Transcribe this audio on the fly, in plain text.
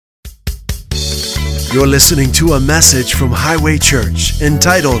You're listening to a message from Highway Church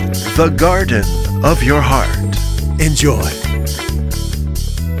entitled, The Garden of Your Heart. Enjoy.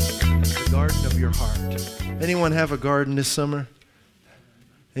 The Garden of Your Heart. Anyone have a garden this summer?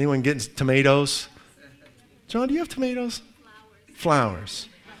 Anyone getting tomatoes? John, do you have tomatoes? Flowers.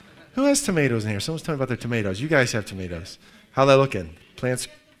 Who has tomatoes in here? Someone's talking about their tomatoes. You guys have tomatoes. How they looking? Plants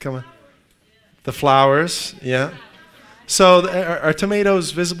coming? The flowers, yeah. So are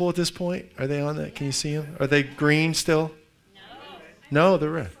tomatoes visible at this point? Are they on that? Can you see them? Are they green still? No, they're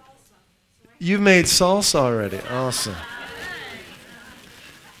red. You've made salsa already. Awesome.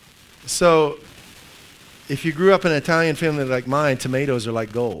 So if you grew up in an Italian family like mine, tomatoes are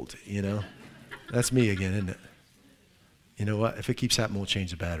like gold, you know. That's me again, isn't it? You know what? If it keeps happening, we'll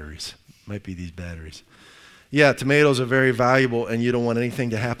change the batteries. Might be these batteries. Yeah, tomatoes are very valuable, and you don't want anything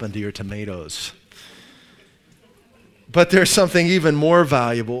to happen to your tomatoes. But there's something even more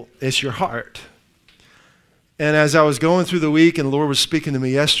valuable. It's your heart. And as I was going through the week and the Lord was speaking to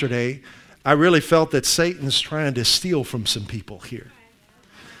me yesterday, I really felt that Satan's trying to steal from some people here.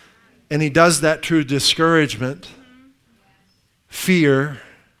 And he does that through discouragement, fear,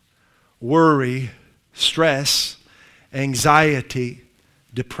 worry, stress, anxiety,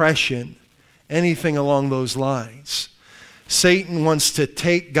 depression, anything along those lines. Satan wants to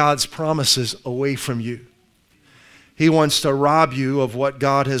take God's promises away from you. He wants to rob you of what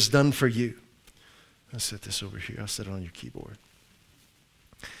God has done for you. I'll set this over here. I'll set it on your keyboard.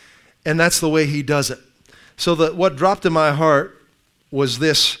 And that's the way he does it. So what dropped in my heart was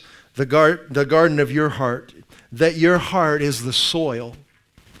this, the garden of your heart, that your heart is the soil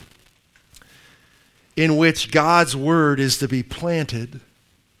in which God's word is to be planted,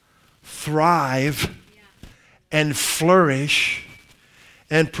 thrive, and flourish,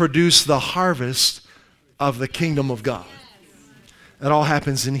 and produce the harvest of the kingdom of God. It all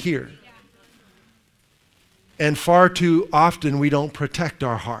happens in here. And far too often we don't protect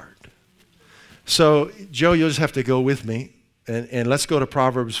our heart. So, Joe, you'll just have to go with me, and let's go to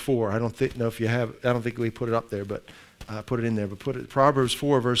Proverbs 4. I don't think we put it up there, but put it in there. But Proverbs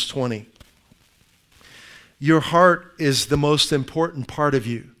 4, verse 20. Your heart is the most important part of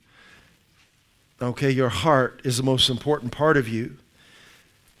you. Okay, your heart is the most important part of you.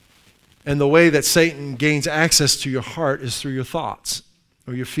 And the way that Satan gains access to your heart is through your thoughts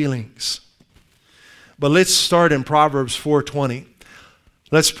or your feelings. But let's start in Proverbs 4:20.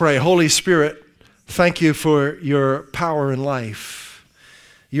 Let's pray. Holy Spirit, thank you for your power in life,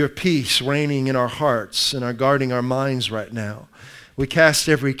 your peace reigning in our hearts and guarding our minds right now. We cast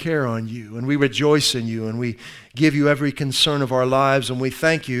every care on you, and we rejoice in you, and we give you every concern of our lives, and we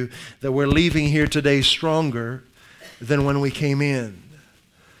thank you that we're leaving here today stronger than when we came in,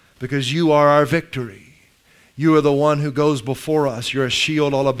 because you are our victory. You are the one who goes before us. You're a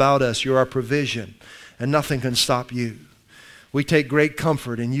shield all about us. You're our provision, and nothing can stop you. We take great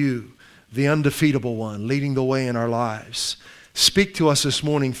comfort in you, the undefeatable one, leading the way in our lives. Speak to us this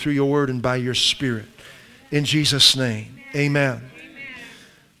morning through your word and by your spirit. In Jesus' name, amen.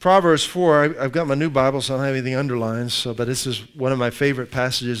 Proverbs 4, I've got my new Bible, so I don't have anything underlined, but this is one of my favorite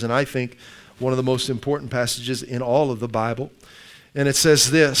passages, and I think one of the most important passages in all of the Bible. And it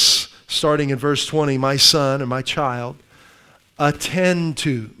says this, starting in verse 20, my son or my child, attend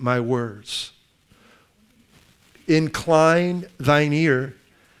to my words. Incline thine ear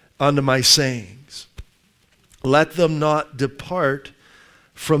unto my sayings. Let them not depart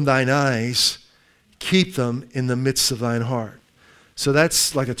from thine eyes. Keep them in the midst of thine heart. So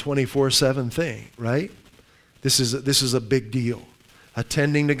that's like a 24/7 thing, right? This is a big deal.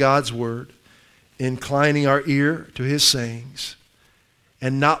 Attending to God's word, inclining our ear to his sayings,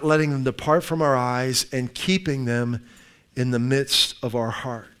 and not letting them depart from our eyes, and keeping them in the midst of our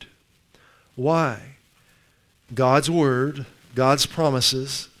heart. Why? God's word, God's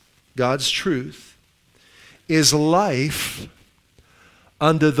promises, God's truth is life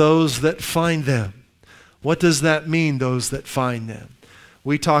unto those that find them. What does that mean, those that find them?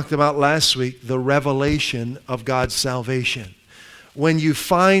 We talked about last week the revelation of God's salvation. When you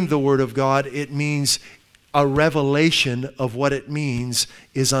find the Word of God, it means a revelation of what it means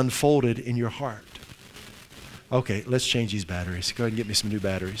is unfolded in your heart. Okay, let's change these batteries. Go ahead and get me some new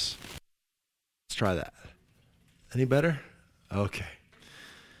batteries. Let's try that. Any better? Okay.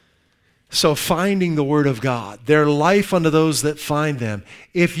 So finding the Word of God, their life unto those that find them.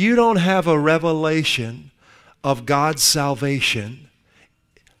 If you don't have a revelation of God's salvation,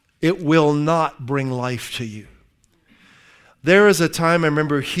 it will not bring life to you. There is a time I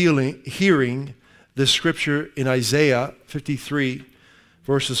remember hearing the scripture in Isaiah 53,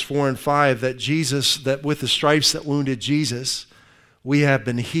 verses 4 and 5, that with the stripes that wounded Jesus, we have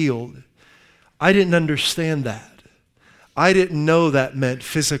been healed. I didn't understand that. I didn't know that meant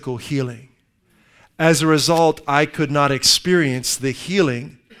physical healing. As a result, I could not experience the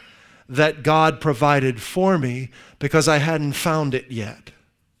healing that God provided for me because I hadn't found it yet.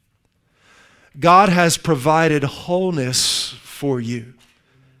 God has provided wholeness for you.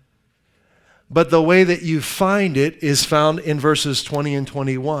 But the way that you find it is found in verses 20 and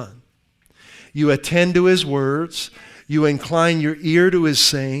 21. You attend to his words. You incline your ear to his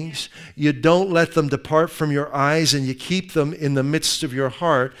sayings. You don't let them depart from your eyes, and you keep them in the midst of your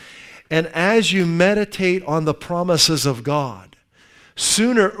heart. And as you meditate on the promises of God,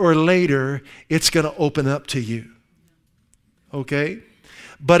 sooner or later, it's going to open up to you. Okay?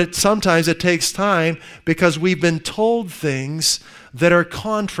 But sometimes it takes time because we've been told things that are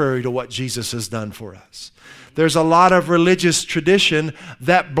contrary to what Jesus has done for us. There's a lot of religious tradition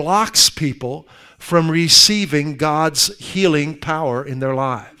that blocks people from receiving God's healing power in their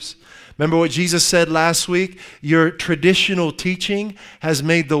lives. Remember what Jesus said last week? Your traditional teaching has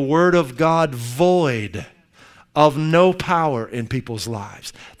made the Word of God void, of no power in people's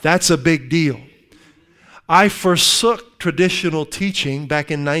lives. That's a big deal. I forsook traditional teaching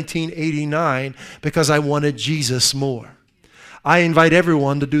back in 1989 because I wanted Jesus more. I invite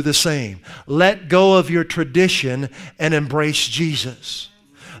everyone to do the same. Let go of your tradition and embrace Jesus.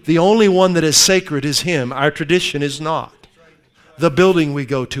 The only one that is sacred is him. Our tradition is not. The building we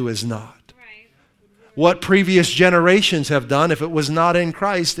go to is not. What previous generations have done, if it was not in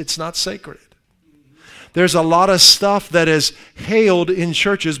Christ, it's not sacred. There's a lot of stuff that is hailed in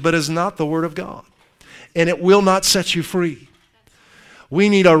churches but is not the Word of God. And it will not set you free. We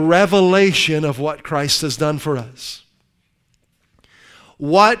need a revelation of what Christ has done for us.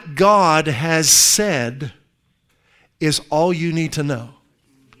 What God has said is all you need to know.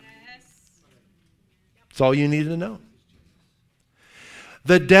 It's all you need to know.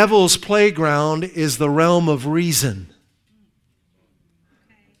 The devil's playground is the realm of reason.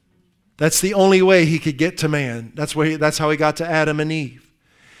 That's the only way he could get to man. That's how he got to Adam and Eve.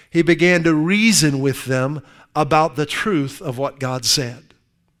 He began to reason with them about the truth of what God said.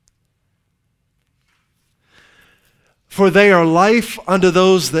 For they are life unto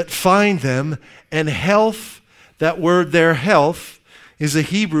those that find them, and health, that word there, health, is a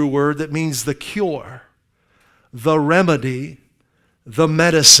Hebrew word that means the cure, the remedy, the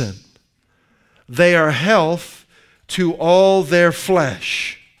medicine. They are health to all their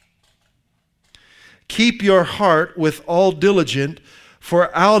flesh. Keep your heart with all diligence,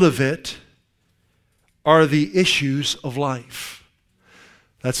 for out of it are the issues of life.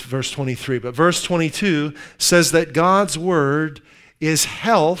 That's verse 23. But verse 22 says that God's word is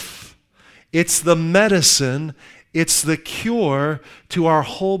health. It's the medicine. It's the cure to our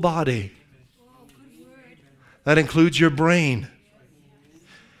whole body. That includes your brain.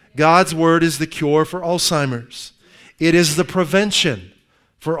 God's word is the cure for Alzheimer's. It is the prevention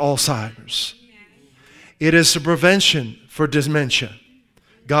for Alzheimer's. It is the prevention for dementia.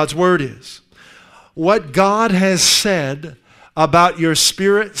 God's word is. What God has said about your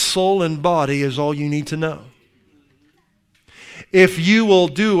spirit, soul, and body is all you need to know. If you will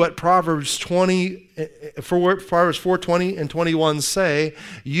do what Proverbs 4:20 and 21 say,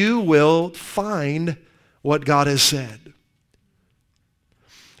 you will find what God has said.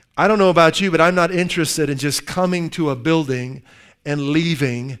 I don't know about you, but I'm not interested in just coming to a building and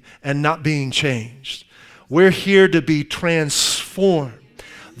leaving and not being changed. We're here to be transformed.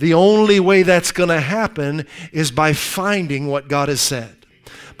 The only way that's going to happen is by finding what God has said,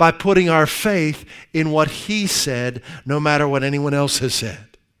 by putting our faith in what He said, no matter what anyone else has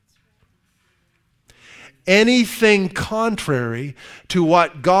said. Anything contrary to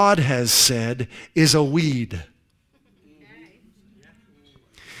what God has said is a weed.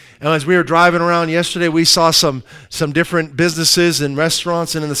 And as we were driving around yesterday, we saw some different businesses and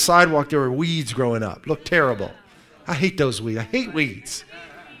restaurants, and in the sidewalk there were weeds growing up. Looked terrible. I hate those weeds. I hate weeds.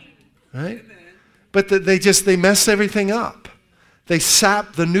 Right? But they mess everything up. They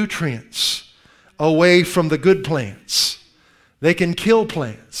sap the nutrients away from the good plants. They can kill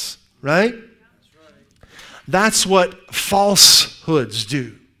plants, right? That's what falsehoods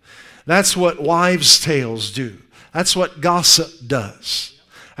do. That's what wives' tales do. That's what gossip does.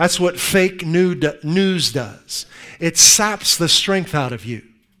 That's what fake news does. It saps the strength out of you.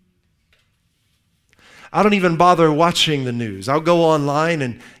 I don't even bother watching the news. I'll go online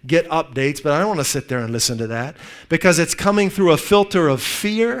and get updates, but I don't want to sit there and listen to that because it's coming through a filter of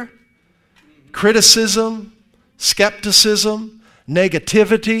fear, criticism, skepticism,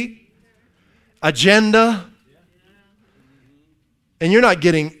 negativity, agenda. And you're not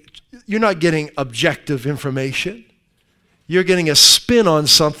getting objective information. You're getting a spin on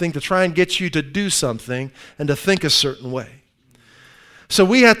something to try and get you to do something and to think a certain way. So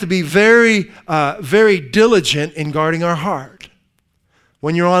we have to be very, very diligent in guarding our heart.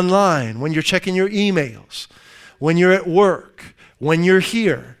 When you're online, when you're checking your emails, when you're at work, when you're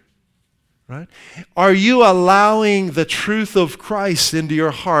here, right? Are you allowing the truth of Christ into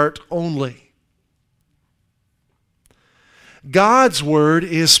your heart only? God's word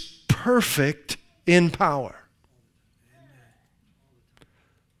is perfect in power.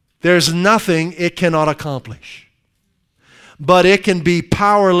 There's nothing it cannot accomplish. But it can be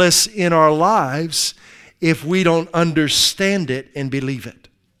powerless in our lives if we don't understand it and believe it.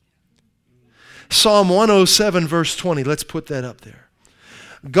 Psalm 107 verse 20, let's put that up there.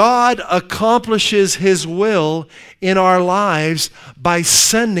 God accomplishes His will in our lives by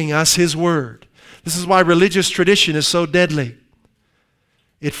sending us His word. This is why religious tradition is so deadly.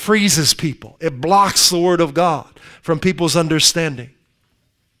 It freezes people. It blocks the word of God from people's understanding.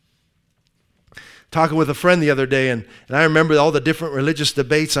 Talking with a friend the other day, and I remember all the different religious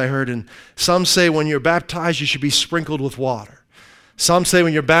debates I heard, and some say when you're baptized, you should be sprinkled with water. Some say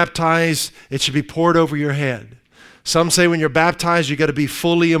when you're baptized, it should be poured over your head. Some say when you're baptized, you got to be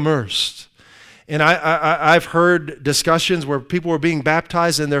fully immersed. And I've heard discussions where people were being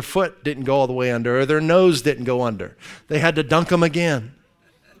baptized and their foot didn't go all the way under, or their nose didn't go under. They had to dunk them again.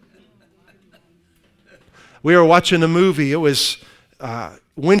 We were watching a movie. It was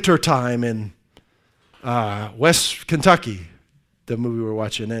wintertime in West Kentucky, the movie we were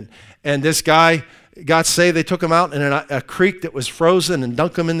watching. And this guy got saved. They took him out in a creek that was frozen and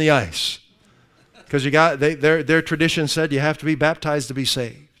dunked him in the ice. Because their tradition said you have to be baptized to be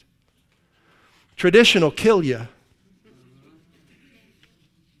saved. Tradition will kill you.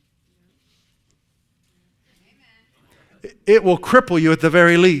 It will cripple you at the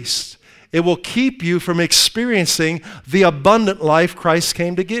very least. It will keep you from experiencing the abundant life Christ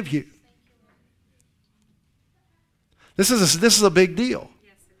came to give you. This is a big deal.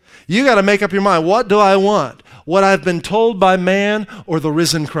 You got to make up your mind. What do I want? What I've been told by man or the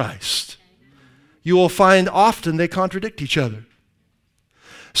risen Christ? You will find often they contradict each other.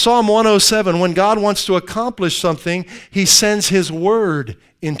 Psalm 107, when God wants to accomplish something, He sends His word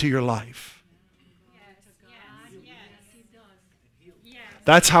into your life.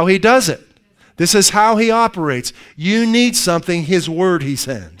 That's how He does it. This is how He operates. You need something, His word He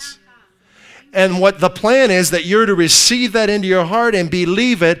sends. And what the plan is that you're to receive that into your heart and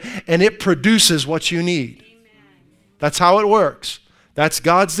believe it, and it produces what you need. That's how it works. That's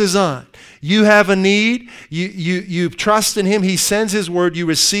God's design. You have a need, you trust in Him, He sends His word, you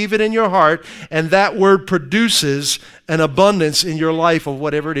receive it in your heart, and that word produces an abundance in your life of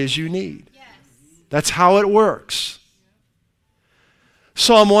whatever it is you need. Yes. That's how it works.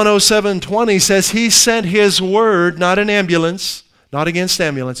 Psalm 107:20 says He sent His word, not an ambulance, not against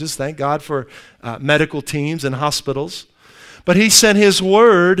ambulances, thank God for medical teams and hospitals, but He sent His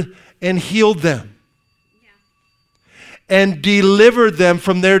word and healed them. And delivered them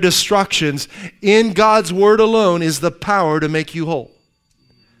from their destructions. In God's word alone is the power to make you whole,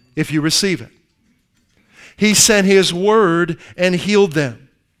 if you receive it. He sent His word and healed them.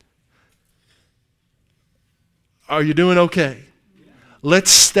 Are you doing okay?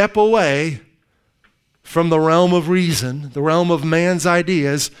 Let's step away from the realm of reason, the realm of man's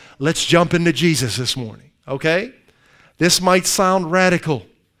ideas. Let's jump into Jesus this morning, okay? This might sound radical,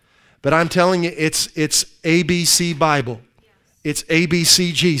 but I'm telling you, it's ABC Bible. It's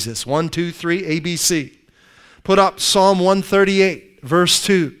ABC Jesus. 1, 2, 3, ABC. Put up Psalm 138, verse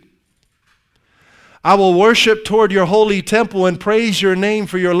 2. I will worship toward your holy temple and praise your name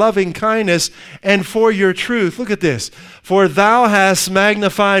for your loving kindness and for your truth. Look at this. For thou hast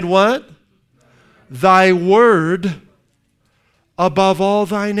magnified what? Thy word above all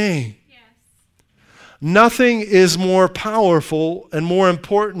thy name. Nothing is more powerful and more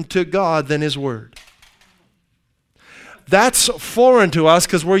important to God than His word. That's foreign to us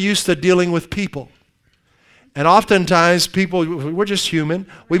because we're used to dealing with people. And oftentimes people, we're just human.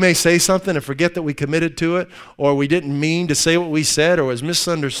 We may say something and forget that we committed to it, or we didn't mean to say what we said, or was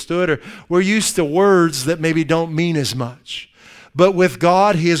misunderstood, or we're used to words that maybe don't mean as much. But with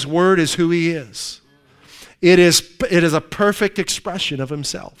God, His word is who He is. It is a perfect expression of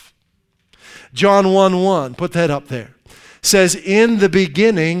Himself. John 1:1, put that up there, says, in the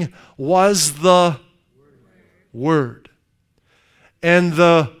beginning was the Word. And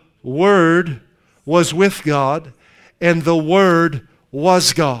the Word was with God, and the Word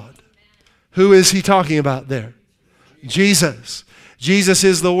was God. Who is He talking about there? Jesus. Jesus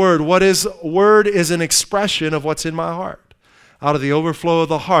is the Word. Word is an expression of what's in my heart. Out of the overflow of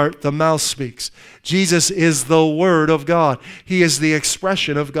the heart, the mouth speaks. Jesus is the Word of God. He is the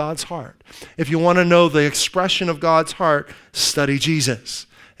expression of God's heart. If you want to know the expression of God's heart, study Jesus.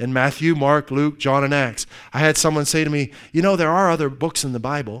 In Matthew, Mark, Luke, John, and Acts. I had someone say to me, there are other books in the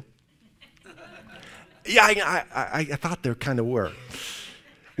Bible. Yeah, I thought there kind of were.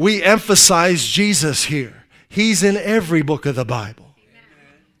 We emphasize Jesus here. He's in every book of the Bible.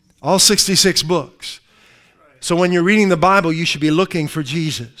 All 66 books. So when you're reading the Bible, you should be looking for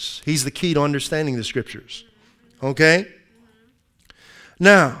Jesus. He's the key to understanding the Scriptures. Okay?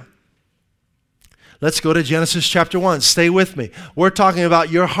 Now, let's go to Genesis chapter 1. Stay with me. We're talking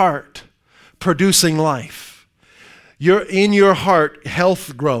about your heart producing life. In your heart,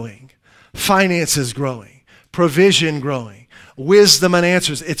 health growing, finances growing, provision growing, wisdom and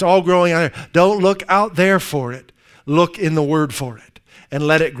answers. It's all growing out there. Don't look out there for it. Look in the Word for it and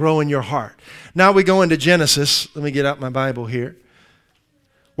let it grow in your heart. Now we go into Genesis. Let me get out my Bible here.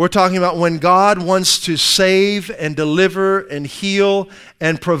 We're talking about when God wants to save and deliver and heal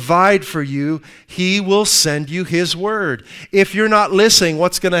and provide for you, He will send you His Word. If you're not listening,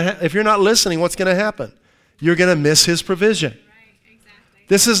 what's going to happen? You're going to miss His provision. Right, exactly.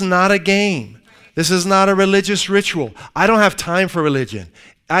 This is not a game. This is not a religious ritual. I don't have time for religion.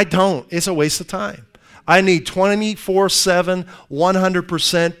 I don't. It's a waste of time. I need 24/7,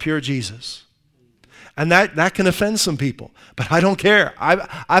 100% pure Jesus. And that can offend some people. But I don't care.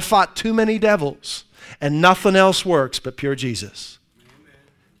 I fought too many devils. And nothing else works but pure Jesus.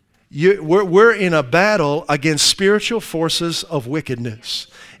 We're in a battle against spiritual forces of wickedness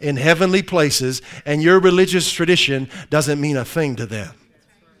in heavenly places. And your religious tradition doesn't mean a thing to them.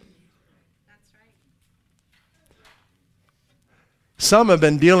 That's right. Some have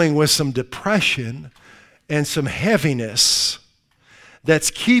been dealing with some depression and some heaviness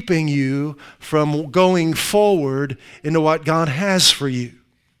that's keeping you from going forward into what God has for you.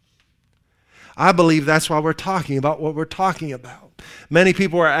 I believe that's why we're talking about what we're talking about. Many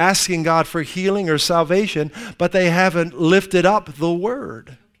people are asking God for healing or salvation, but they haven't lifted up the Word.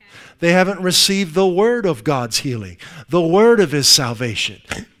 Okay. They haven't received the Word of God's healing, the Word of His salvation.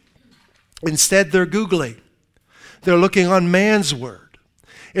 Instead, they're Googling. They're looking on man's Word.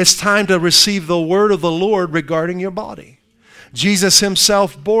 It's time to receive the Word of the Lord regarding your body. Jesus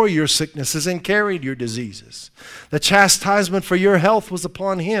Himself bore your sicknesses and carried your diseases. The chastisement for your health was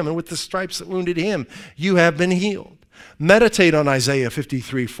upon Him, and with the stripes that wounded Him, you have been healed. Meditate on Isaiah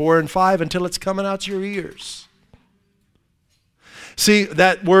 53, 4 and 5 until it's coming out your ears. See,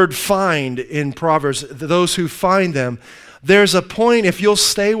 that word find in Proverbs, those who find them, there's a point if you'll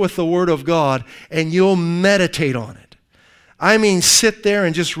stay with the Word of God and you'll meditate on it. I mean, sit there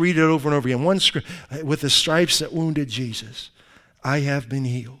and just read it over and over again. One script, with the stripes that wounded Jesus, I have been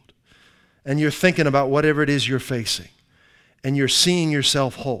healed. And you're thinking about whatever it is you're facing. And you're seeing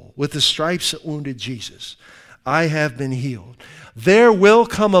yourself whole. With the stripes that wounded Jesus, I have been healed. There will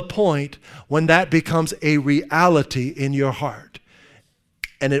come a point when that becomes a reality in your heart.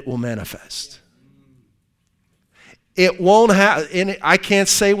 And it will manifest. It won't have, I can't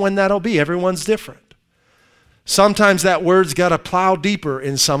say when that'll be. Everyone's different. Sometimes that word's got to plow deeper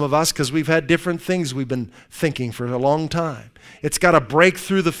in some of us because we've had different things we've been thinking for a long time. It's got to break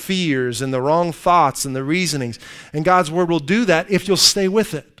through the fears and the wrong thoughts and the reasonings. And God's Word will do that if you'll stay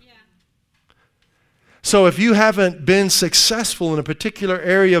with it. Yeah. So if you haven't been successful in a particular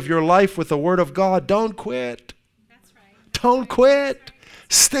area of your life with the Word of God, don't quit. That's right. Don't quit.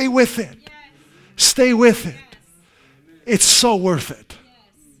 Stay with it. Yes. Stay with it. Yes. It's so worth it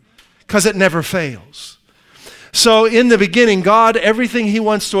Yes. because it never fails. So in the beginning, God, everything He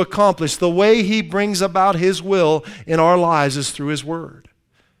wants to accomplish, the way He brings about His will in our lives is through His Word.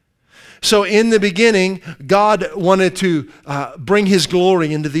 So in the beginning, God wanted to bring His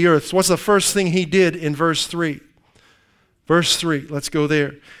glory into the earth. So what's the first thing He did in verse 3? Verse 3, let's go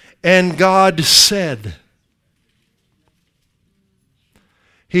there. And God said.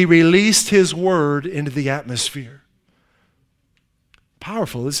 He released His Word into the atmosphere.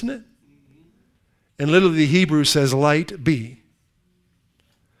 Powerful, isn't it? And literally the Hebrew says, light be.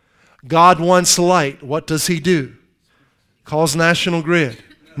 God wants light. What does He do? Calls National Grid?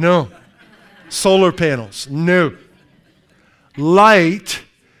 No. Solar panels? No. Light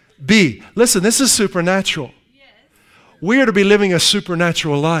be. Listen, this is supernatural. Yes. We are to be living a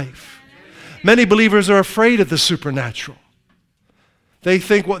supernatural life. Many believers are afraid of the supernatural. They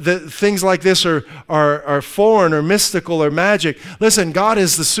think things like this are foreign or mystical or magic. Listen, God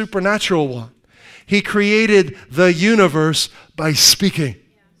is the supernatural one. He created the universe by speaking.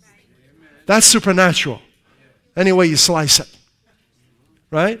 That's supernatural. Any way you slice it.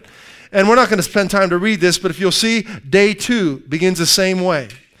 Right? And we're not going to spend time to read this, but if you'll see, day 2 begins the same way.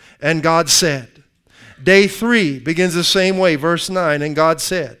 And God said. Day 3 begins the same way, verse 9, and God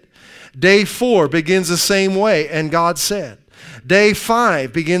said. Day 4 begins the same way, and God said. Day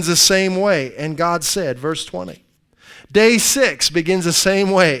 5 begins the same way, and God said, verse 20. Day 6 begins the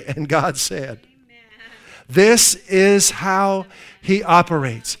same way, and God said. This is how he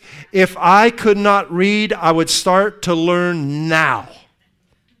operates. If I could not read, I would start to learn now.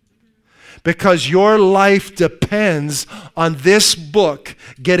 Because your life depends on this book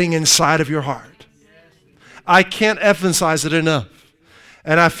getting inside of your heart. I can't emphasize it enough.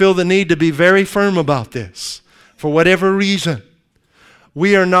 And I feel the need to be very firm about this. For whatever reason,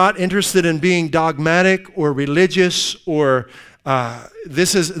 we are not interested in being dogmatic or religious or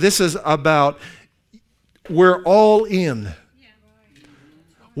this is about we're all in.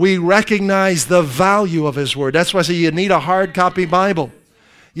 We recognize the value of his word. That's why I say you need a hard copy Bible.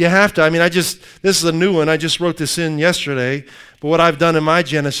 You have to. I mean, this is a new one. I just wrote this in yesterday. But what I've done in my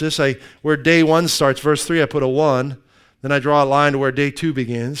Genesis, where day 1 starts, verse 3, I put a 1. Then I draw a line to where day 2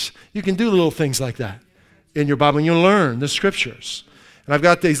 begins. You can do little things like that in your Bible, and you'll learn the scriptures. And I've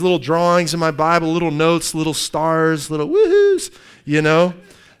got these little drawings in my Bible, little notes, little stars, little woohoos,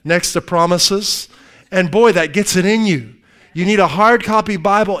 next to promises. And boy, that gets it in you. You need a hard copy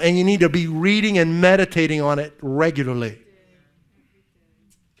Bible, and you need to be reading and meditating on it regularly.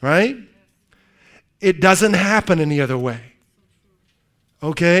 Right? It doesn't happen any other way.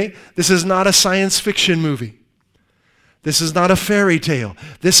 Okay? This is not a science fiction movie. This is not a fairy tale.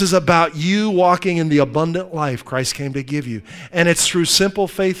 This is about you walking in the abundant life Christ came to give you. And it's through simple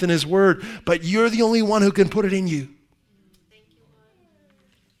faith in his word, but you're the only one who can put it in you.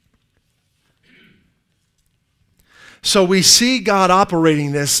 So we see God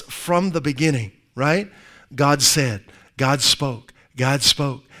operating this from the beginning, right? God said, God spoke, God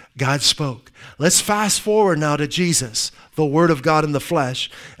spoke, God spoke. Let's fast forward now to Jesus, the Word of God in the flesh,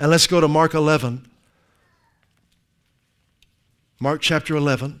 and let's go to Mark 11. Mark chapter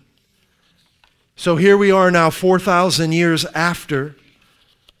 11. So here we are now 4,000 years after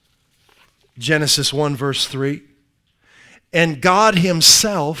Genesis 1 verse 3. And God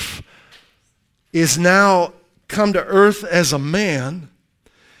himself is now come to earth as a man,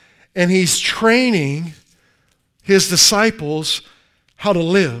 and he's training his disciples how to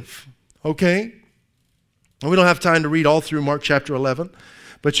live, okay? And we don't have time to read all through Mark chapter 11,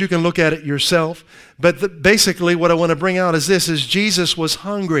 but you can look at it yourself. But basically what I want to bring out is this, is Jesus was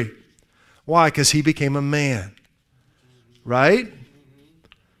hungry. Why? Because he became a man, right?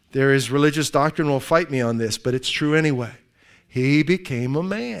 There is religious doctrine will fight me on this, but it's true anyway. He became a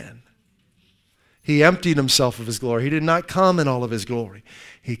man. He emptied himself of his glory. He did not come in all of his glory.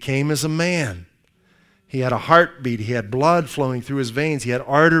 He came as a man. He had a heartbeat. He had blood flowing through his veins. He had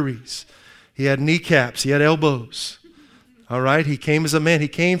arteries. He had kneecaps. He had elbows. All right? He came as a man. He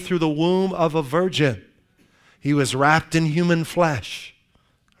came through the womb of a virgin. He was wrapped in human flesh.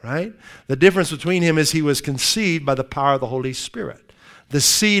 Right? The difference between him is he was conceived by the power of the Holy Spirit. The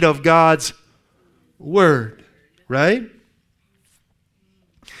seed of God's word. Right?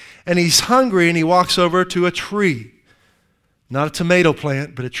 And he's hungry, and he walks over to a tree. Not a tomato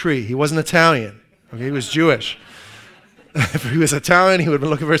plant, but a tree. He wasn't Italian. Okay, he was Jewish. If he was Italian, he would have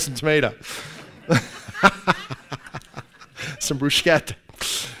been looking for some tomato. Some bruschetta.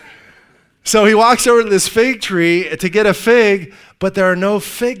 So he walks over to this fig tree to get a fig, but there are no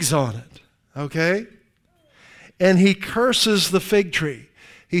figs on it. Okay? And he curses the fig tree.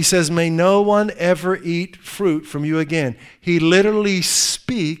 He says, may no one ever eat fruit from you again. He literally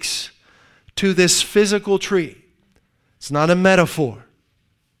speaks to this physical tree. It's not a metaphor.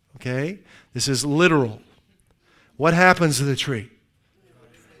 Okay? This is literal. What happens to the tree?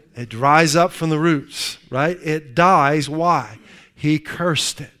 It dries up from the roots, right? It dies. Why? He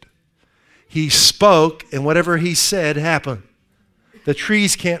cursed it. He spoke, and whatever he said happened. The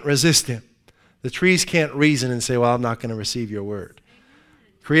trees can't resist him. The trees can't reason and say, well, I'm not going to receive your word.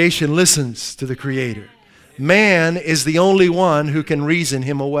 Creation listens to the Creator. Man is the only one who can reason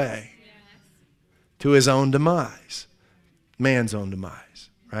him away to his own demise. Man's own demise,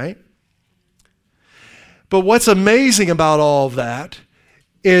 right? But what's amazing about all of that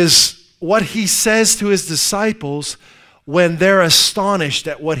is what he says to his disciples when they're astonished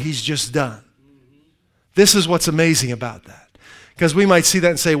at what he's just done. This is what's amazing about that. Because we might see that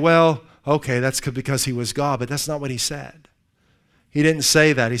and say, well, okay, that's because he was God, but that's not what he said. He didn't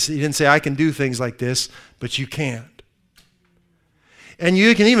say that. He didn't say, I can do things like this, but you can't. And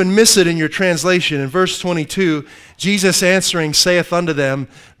you can even miss it in your translation. In verse 22, Jesus answering saith unto them,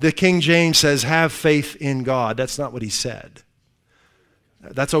 the King James says, have faith in God. That's not what he said.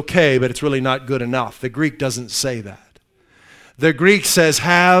 That's okay, but it's really not good enough. The Greek doesn't say that. The Greek says,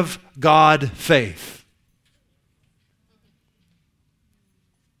 have God faith.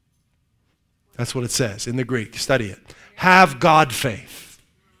 That's what it says in the Greek. Study it. Have God faith.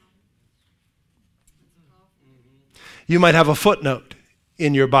 You might have a footnote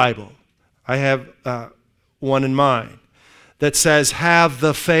in your Bible. I have one in mine that says, have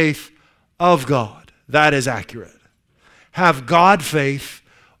the faith of God. That is accurate. Have God faith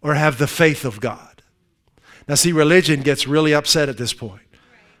or have the faith of God. Now see, religion gets really upset at this point.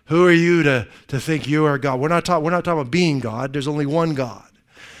 Who are you to think you are God? We're not talking about being God. There's only one God.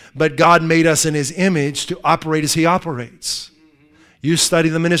 But God made us in his image to operate as he operates. You study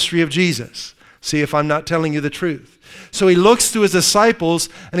the ministry of Jesus. See if I'm not telling you the truth. So he looks to his disciples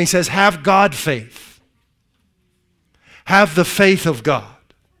and he says, have God faith. Have the faith of God.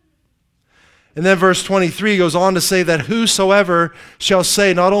 And then verse 23 goes on to say that whosoever shall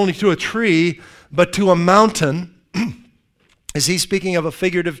say not only to a tree, but to a mountain. Is he speaking of a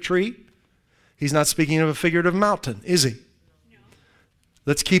figurative tree? He's not speaking of a figurative mountain, is he? No.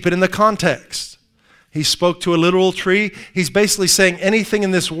 Let's keep it in the context. He spoke to a literal tree. He's basically saying anything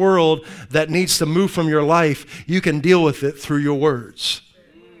in this world that needs to move from your life, you can deal with it through your words.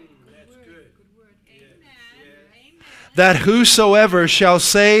 That's good. Amen. That whosoever shall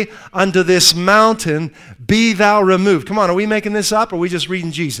say unto this mountain, be thou removed. Come on, are we making this up or are we just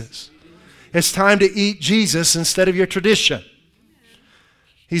reading Jesus? It's time to eat Jesus instead of your tradition.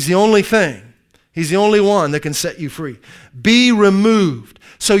 He's the only thing. He's the only one that can set you free. Be removed.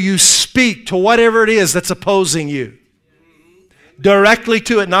 So you speak to whatever it is that's opposing you. Directly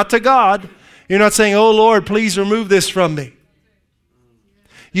to it, not to God. You're not saying, oh Lord, please remove this from me.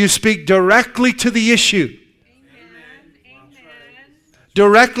 You speak directly to the issue.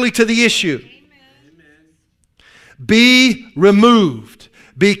 Directly to the issue. Be removed.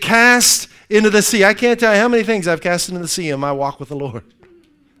 Be cast into the sea. I can't tell you how many things I've cast into the sea in my walk with the Lord.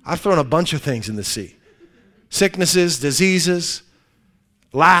 I've thrown a bunch of things in the sea. Sicknesses, diseases,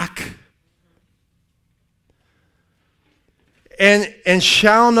 lack. And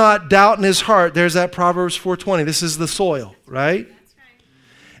shall not doubt in his heart. There's that Proverbs 4:20. This is the soil, right? That's right.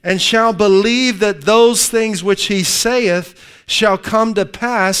 And shall believe that those things which he saith shall come to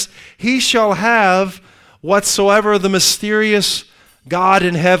pass. He shall have whatsoever the mysterious God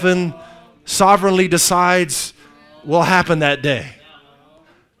in heaven sovereignly decides will happen that day.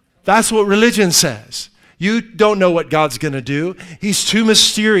 That's what religion says. You don't know what God's going to do. He's too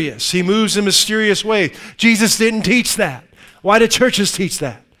mysterious. He moves in mysterious ways. Jesus didn't teach that. Why do churches teach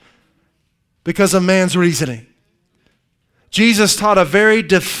that? Because of man's reasoning. Jesus taught a very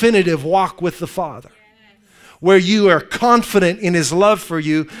definitive walk with the Father, where you are confident in his love for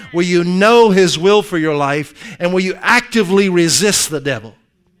you, where you know his will for your life, and where you actively resist the devil.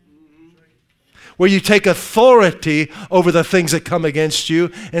 Where you take authority over the things that come against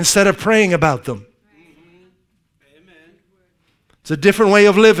you instead of praying about them. It's a different way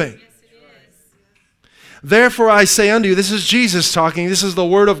of living. Therefore I say unto you, this is Jesus talking, this is the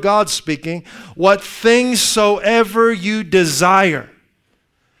word of God speaking, what things soever you desire.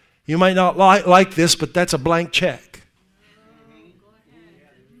 You might not like this, but that's a blank check.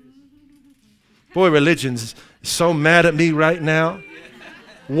 Boy, religion's so mad at me right now.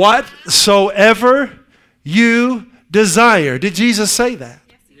 Whatsoever you desire. Did Jesus say that?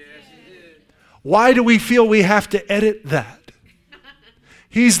 Yes, he did. Why do we feel we have to edit that?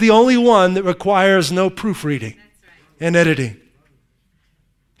 He's the only one that requires no proofreading and editing.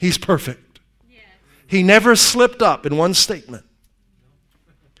 He's perfect. Yes. He never slipped up in one statement.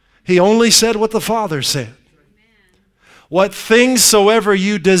 He only said what the Father said. Amen. What things soever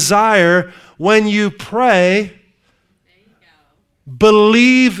you desire when you pray,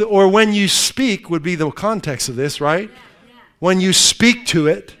 believe, or when you speak would be the context of this, right? When you speak to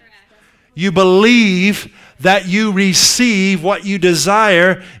it, you believe that you receive what you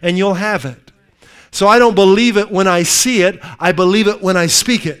desire and you'll have it. So I don't believe it when I see it, I believe it when I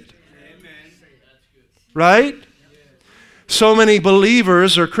speak it. Right? So many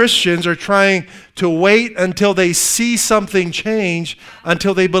believers or Christians are trying to wait until they see something change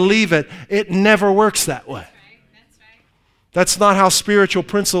until they believe it. It never works that way. That's not how spiritual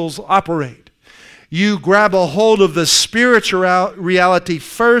principles operate. You grab a hold of the spiritual reality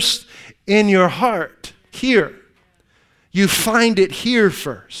first in your heart, here. You find it here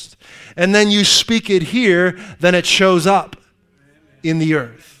first. And then you speak it here, then it shows up in the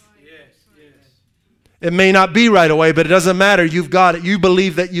earth. It may not be right away, but it doesn't matter. You've got it. You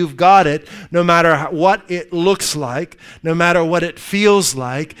believe that you've got it, no matter what it looks like, no matter what it feels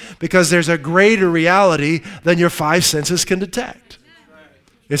like, because there's a greater reality than your five senses can detect.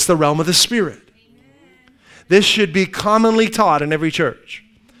 It's the realm of the Spirit. This should be commonly taught in every church.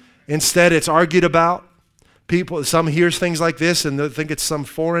 Instead, it's argued about. People, some hears things like this and they think it's some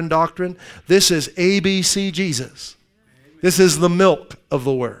foreign doctrine. This is ABC Jesus. This is the milk of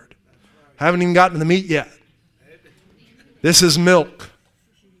the Word. Haven't even gotten to the meat yet. This is milk.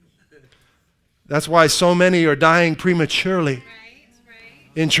 That's why so many are dying prematurely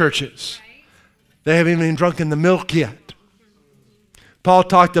in churches. They haven't even drunken the milk yet. Paul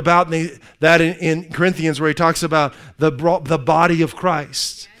talked about that in Corinthians, where he talks about the body of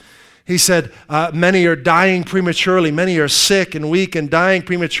Christ. He said, many are dying prematurely. Many are sick and weak and dying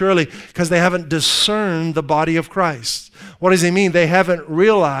prematurely because they haven't discerned the body of Christ. What does he mean? They haven't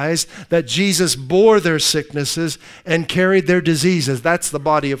realized that Jesus bore their sicknesses and carried their diseases. That's the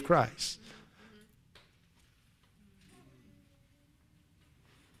body of Christ.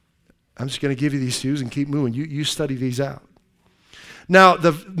 I'm just going to give you these twos and keep moving. You study these out. Now,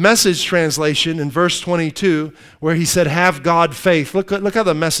 the Message translation in verse 22, where he said, have God faith. Look how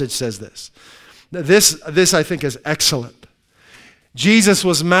the Message says this. This I think is excellent. Jesus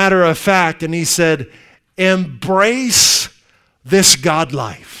was matter of fact, and he said, embrace this God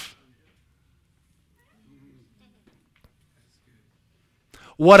life.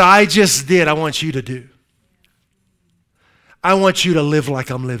 What I just did, I want you to do. I want you to live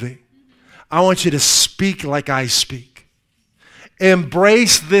like I'm living. I want you to speak like I speak.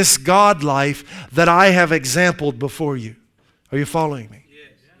 Embrace this God life that I have exampled before you. Are you following me?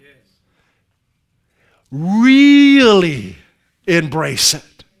 Yes, yes. Really embrace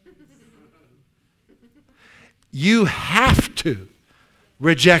it. You have to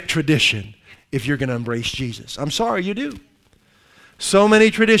reject tradition if you're going to embrace Jesus. I'm sorry, you do. So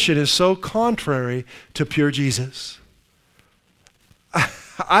many tradition is so contrary to pure Jesus.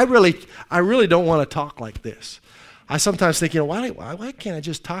 I really don't want to talk like this. I sometimes think, why can't I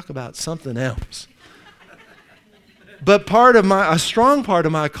just talk about something else? But a strong part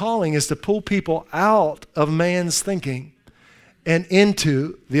of my calling is to pull people out of man's thinking and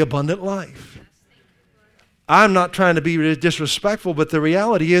into the abundant life. I'm not trying to be disrespectful, but the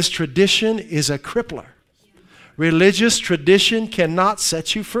reality is tradition is a crippler. Religious tradition cannot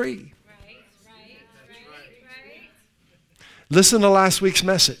set you free. Listen to last week's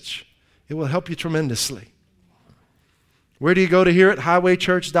message. It will help you tremendously. Where do you go to hear it?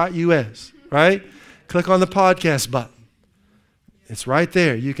 Highwaychurch.us, right? Click on the podcast button. It's right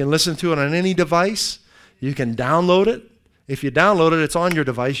there. You can listen to it on any device. You can download it. If you download it, it's on your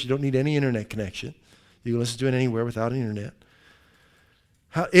device. You don't need any internet connection. You can listen to it anywhere without internet.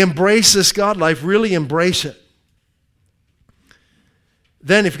 Embrace this God life. Really embrace it.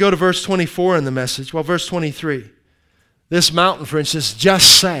 Then if you go to verse 24 in the Message, verse 23. This mountain, for instance,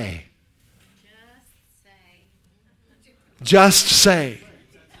 just say. Just say.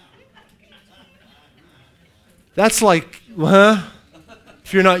 That's like,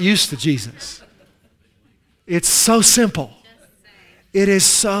 if you're not used to Jesus. It's so simple. It is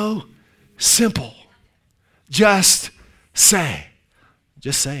so simple. Just say.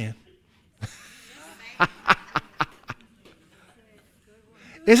 Just saying.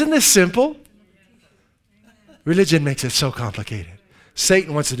 Isn't this simple? Religion makes it so complicated.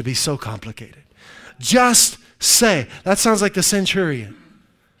 Satan wants it to be so complicated. Just say. That sounds like the centurion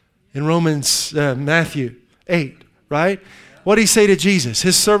in Matthew 8, right? What did he say to Jesus?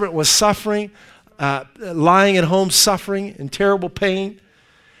 His servant was suffering, lying at home, suffering in terrible pain.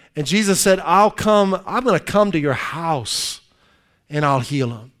 And Jesus said, I'm going to come to your house and I'll heal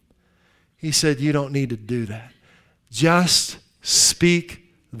him. He said, you don't need to do that. Just speak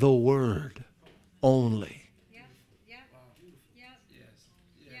the word only.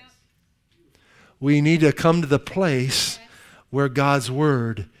 We need to come to the place where God's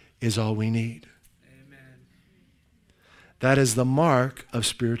word is all we need. Amen. That is the mark of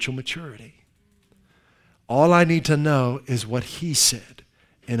spiritual maturity. All I need to know is what he said,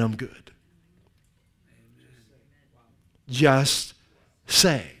 and I'm good. Just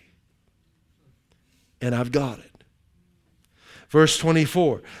say, and I've got it. Verse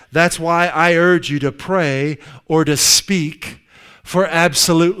 24, that's why I urge you to pray or to speak for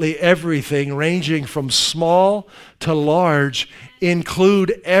absolutely everything, ranging from small to large.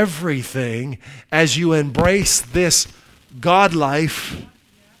 Include everything as you embrace this God life.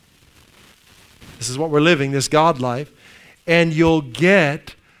 This is what we're living, this God life. And you'll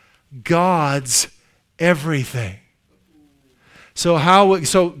get God's everything. So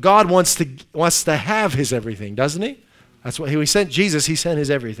God wants to have his everything, doesn't he? That's what he sent Jesus, he sent his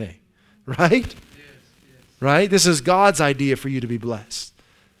everything. Right? Right? This is God's idea for you to be blessed.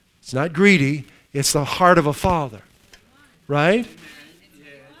 It's not greedy. It's the heart of a father. Right?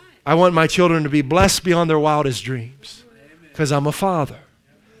 I want my children to be blessed beyond their wildest dreams because I'm a father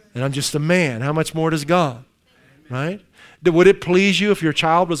and I'm just a man. How much more does God? Right? Would it please you if your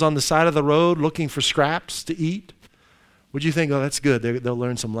child was on the side of the road looking for scraps to eat? Would you think, oh, that's good. They'll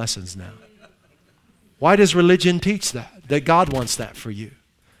learn some lessons now. Why does religion teach that? That God wants that for you.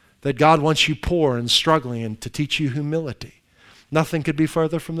 That God wants you poor and struggling and to teach you humility. Nothing could be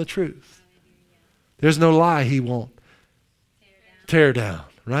further from the truth. There's no lie He won't tear down,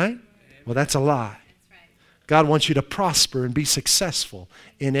 right? Well, that's a lie. God wants you to prosper and be successful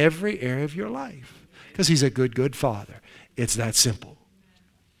in every area of your life because He's a good, good Father. It's that simple.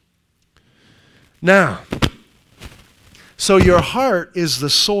 Now, so your heart is the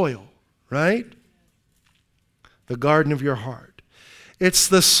soil, right? The garden of your heart. It's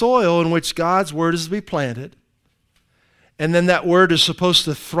the soil in which God's Word is to be planted. And then that Word is supposed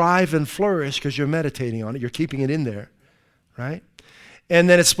to thrive and flourish because you're meditating on it. You're keeping it in there, right? And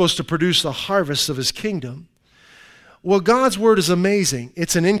then it's supposed to produce the harvest of His kingdom. Well, God's Word is amazing.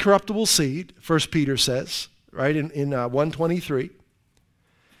 It's an incorruptible seed, 1 Peter says, right, in 1:23.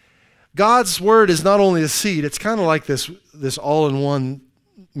 God's Word is not only a seed, it's kind of like this all-in-one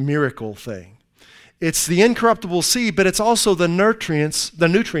miracle thing. It's the incorruptible seed, but it's also the nutrients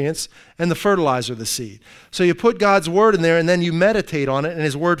and the fertilizer of the seed. So you put God's Word in there, and then you meditate on it, and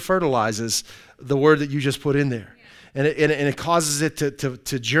His Word fertilizes the Word that you just put in there. And it causes it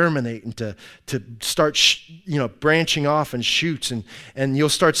to germinate and to start branching off and shoots, and you'll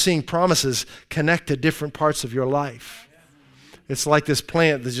start seeing promises connect to different parts of your life. It's like this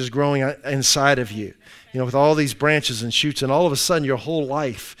plant that's just growing inside of you, with all these branches and shoots, and all of a sudden your whole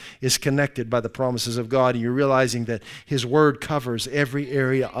life is connected by the promises of God, and you're realizing that His Word covers every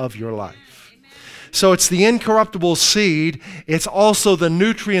area of your life. So it's the incorruptible seed. It's also the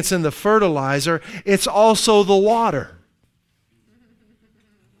nutrients and the fertilizer. It's also the water.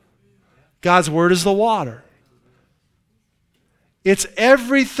 God's Word is the water. It's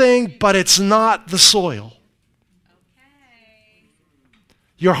everything, but it's not the soil.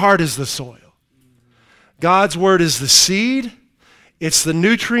 Your heart is the soil. God's Word is the seed. It's the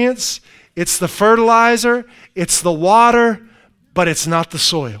nutrients. It's the fertilizer. It's the water, but it's not the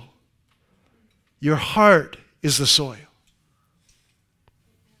soil. Your heart is the soil.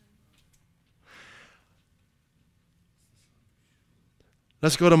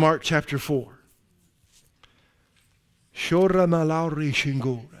 Let's go to Mark chapter 4.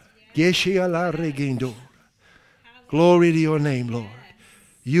 Glory to your name, Lord.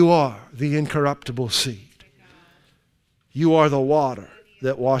 You are the incorruptible seed. You are the water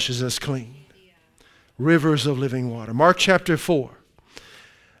that washes us clean. Rivers of living water. Mark chapter 4.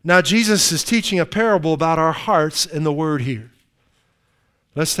 Now Jesus is teaching a parable about our hearts and the Word here.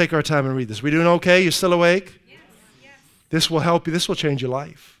 Let's take our time and read this. We doing okay? You still awake? Yes. Yes. This will help you. This will change your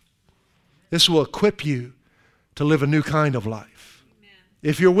life. This will equip you to live a new kind of life. Amen.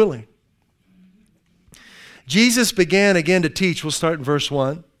 If you're willing. Jesus began again to teach, we'll start in verse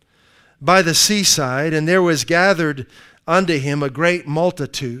 1, by the seaside, and there was gathered unto him a great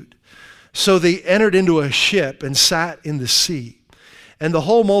multitude. So they entered into a ship and sat in the sea. And the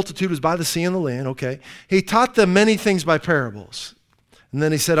whole multitude was by the sea and the land, okay. He taught them many things by parables. And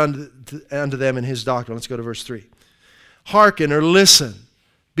then he said unto them in his doctrine, let's go to verse 3. Hearken or listen,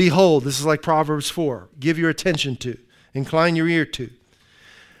 behold, this is like Proverbs 4, give your attention to, incline your ear to.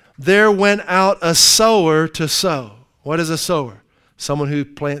 There went out a sower to sow. What is a sower? Someone who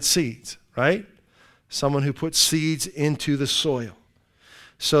plants seeds, right? Someone who puts seeds into the soil.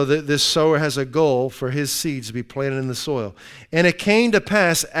 So that this sower has a goal for his seeds to be planted in the soil. And it came to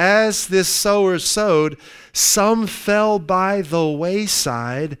pass, as this sower sowed, some fell by the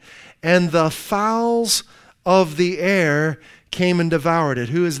wayside, and the fowls of the air came and devoured it.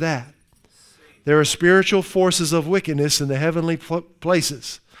 Who is that? There are spiritual forces of wickedness in the heavenly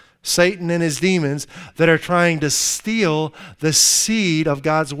places. Satan and his demons that are trying to steal the seed of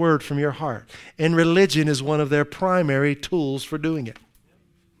God's Word from your heart. And religion is one of their primary tools for doing it.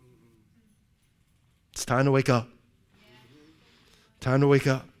 It's time to wake up. Time to wake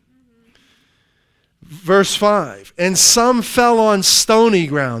up. Verse 5, and some fell on stony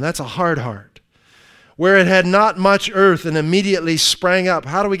ground. That's a hard heart. Where it had not much earth and immediately sprang up.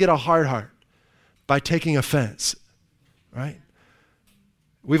 How do we get a hard heart? By taking offense, right?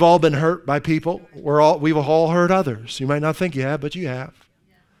 We've all been hurt by people. We've all hurt others. You might not think you have, but you have.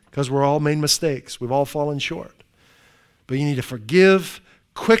 Because we're all made mistakes. We've all fallen short. But you need to forgive,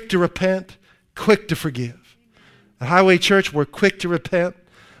 quick to repent, quick to forgive. At Highway Church, we're quick to repent.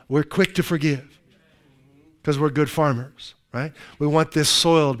 We're quick to forgive. Because we're good farmers, right? We want this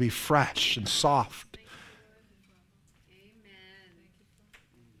soil to be fresh and soft.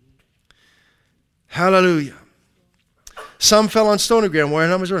 Hallelujah. Some fell on stony ground where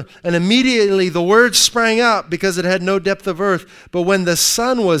numbers were. And immediately the word sprang up because it had no depth of earth. But when the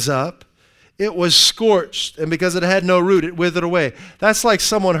sun was up, it was scorched. And because it had no root, it withered away. That's like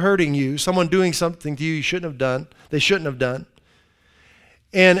someone hurting you, someone doing something to you shouldn't have done. They shouldn't have done.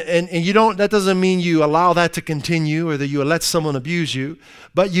 And you don't, that doesn't mean you allow that to continue or that you let someone abuse you,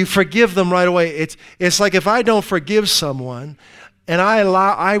 but you forgive them right away. It's like if I don't forgive someone and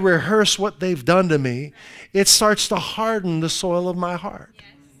I rehearse what they've done to me, it starts to harden the soil of my heart. Yes.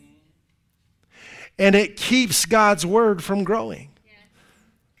 And it keeps God's word from growing. Yes.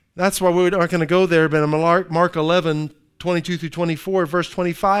 That's why we aren't going to go there, but in Mark 11, 22 through 24, verse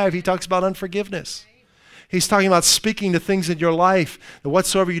 25, he talks about unforgiveness. He's talking about speaking to things in your life, that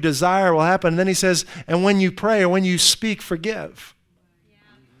whatsoever you desire will happen. And then he says, and when you pray or when you speak, forgive. Yeah.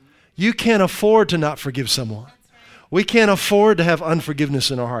 You can't afford to not forgive someone. Right. We can't afford to have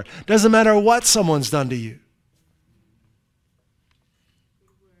unforgiveness in our heart. Doesn't matter what someone's done to you.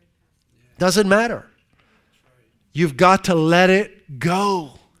 Doesn't matter. You've got to let it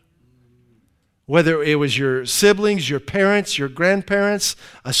go. Whether it was your siblings, your parents, your grandparents,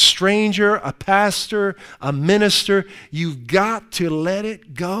 a stranger, a pastor, a minister, you've got to let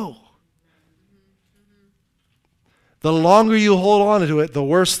it go. The longer you hold on to it, the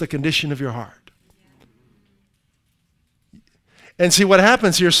worse the condition of your heart. And see what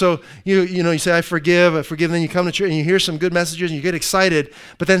happens here, so you say, I forgive, and then you come to church and you hear some good messages and you get excited,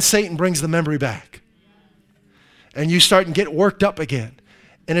 but then Satan brings the memory back. And you start and get worked up again.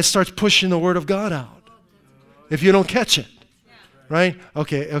 And it starts pushing the word of God out. If you don't catch it. Right?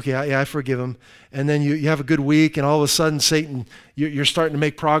 Okay, I forgive him. And then you have a good week, and all of a sudden Satan, you're starting to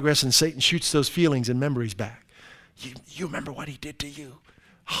make progress, and Satan shoots those feelings and memories back. You remember what he did to you?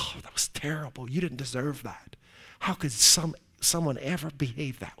 Oh, that was terrible. You didn't deserve that. How could someone ever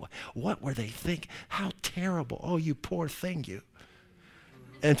behave that way? What were they thinking? How terrible. Oh, you poor thing, you.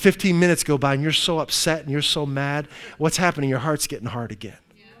 And 15 minutes go by, and you're so upset, and you're so mad. What's happening? Your heart's getting hard again.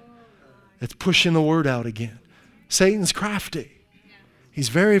 It's pushing the word out again. Satan's crafty. He's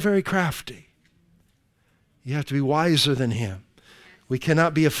very, very crafty. You have to be wiser than him. We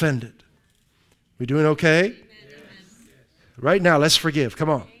cannot be offended. We doing okay? Amen. Right now, let's forgive.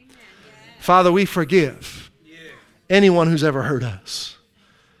 Come on. Amen. Father, we forgive anyone who's ever hurt us.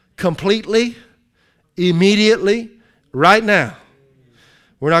 Completely, immediately, right now.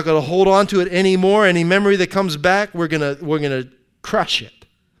 We're not going to hold on to it anymore. Any memory that comes back, we're going to crush it.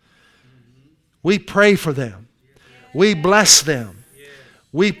 We pray for them. We bless them.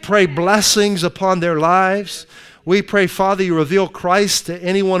 We pray blessings upon their lives. We pray, Father, you reveal Christ to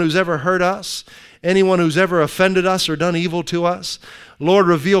anyone who's ever hurt us, anyone who's ever offended us or done evil to us. Lord,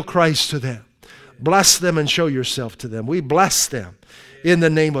 reveal Christ to them. Bless them and show yourself to them. We bless them in the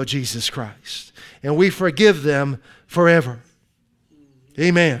name of Jesus Christ. And we forgive them forever.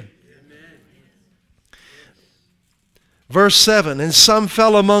 Amen. Verse 7, and some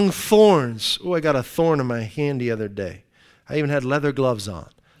fell among thorns. Oh, I got a thorn in my hand the other day. I even had leather gloves on.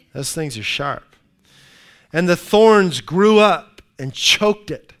 Those things are sharp. And the thorns grew up and choked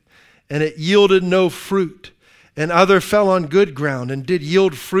it, and it yielded no fruit. And other fell on good ground and did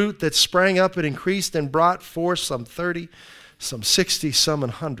yield fruit that sprang up and increased and brought forth some 30, some 60, some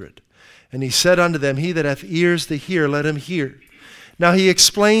 100. And he said unto them, he that hath ears to hear, let him hear. Now he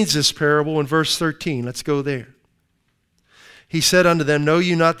explains this parable in verse 13. Let's go there. He said unto them, know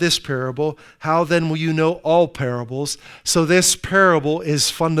you not this parable? How then will you know all parables? So this parable is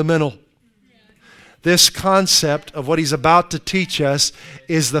fundamental. This concept of what he's about to teach us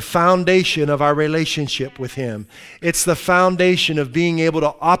is the foundation of our relationship with him. It's the foundation of being able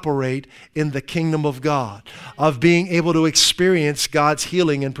to operate in the kingdom of God, of being able to experience God's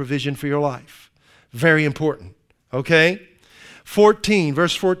healing and provision for your life. Very important. Okay? 14,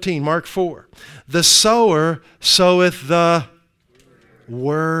 verse 14, Mark 4. The sower soweth the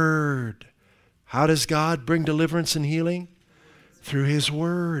word. How does God bring deliverance and healing? Through his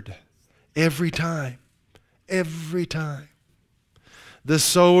word. Every time. Every time. The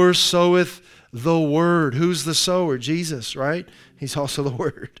sower soweth the word. Who's the sower? Jesus, right? He's also the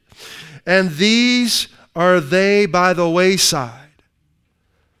word. And these are they by the wayside.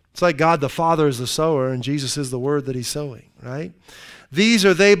 It's like God the Father is the sower and Jesus is the word that he's sowing, right? These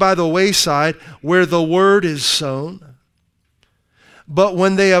are they by the wayside where the word is sown. But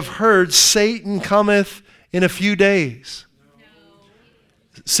when they have heard, Satan cometh in a few days.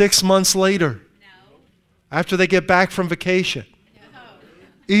 No. 6 months later. No. After they get back from vacation. No.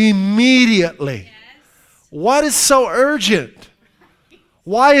 Immediately. Yes. What is so urgent?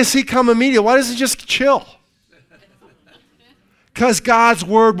 Why is he come immediately? Why doesn't he just chill? Because God's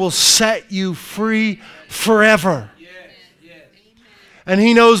word will set you free forever. Yes, yes. And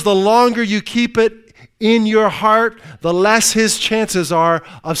he knows the longer you keep it in your heart, the less his chances are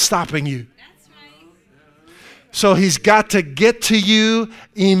of stopping you. That's right. So he's got to get to you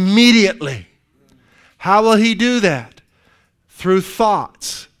immediately. How will he do that? Through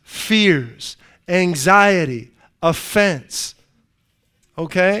thoughts, fears, anxiety, offense.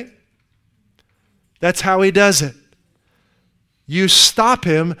 Okay? That's how he does it. You stop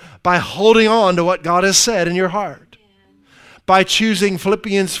him by holding on to what God has said in your heart. By choosing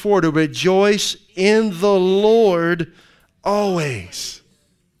Philippians 4 to rejoice in the Lord always.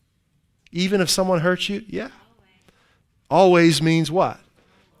 Even if someone hurts you, yeah. Always means what?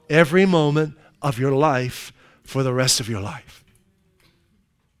 Every moment of your life for the rest of your life.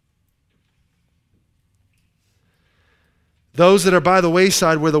 Those that are by the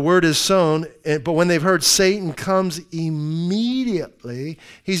wayside where the word is sown, but when they've heard, Satan comes immediately.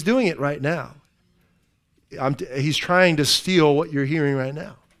 He's doing it right now. He's trying to steal what you're hearing right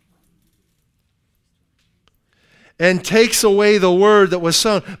now. And takes away the word that was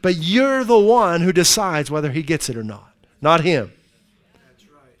sown. But you're the one who decides whether he gets it or not him. That's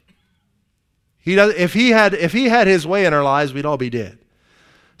right. He does. If he had his way in our lives, we'd all be dead.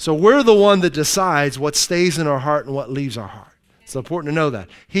 So we're the one that decides what stays in our heart and what leaves our heart. It's important to know that.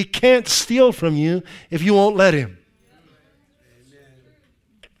 He can't steal from you if you won't let him.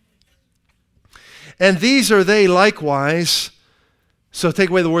 And these are they likewise, so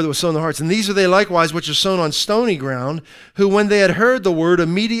take away the word that was sown in the hearts. And these are they likewise which are sown on stony ground, who when they had heard the word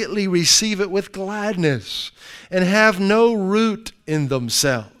immediately receive it with gladness and have no root in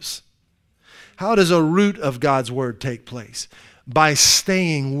themselves. How does a root of God's word take place? By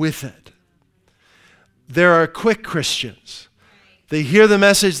staying with it. There are quick Christians. They hear the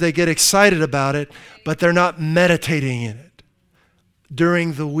message, they get excited about it, but they're not meditating in it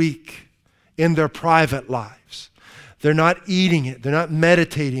during the week. In their private lives. They're not eating it. They're not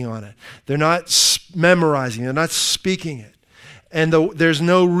meditating on it. They're not memorizing it. They're not speaking it. And there's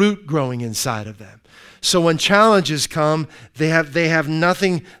no root growing inside of them. So when challenges come, they have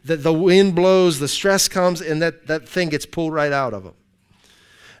nothing, that the wind blows, the stress comes, and that thing gets pulled right out of them.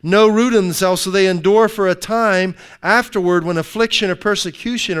 No root in themselves, so they endure for a time. Afterward, when affliction or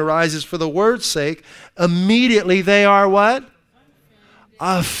persecution arises for the word's sake, immediately they are what?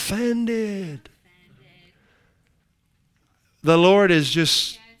 Offended. The Lord is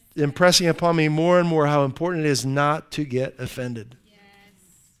just impressing upon me more and more how important it is not to get offended.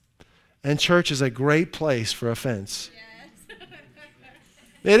 And church is a great place for offense.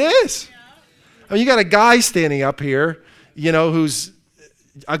 It is. I mean, you got a guy standing up here, who's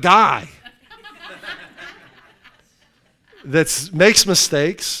a guy that makes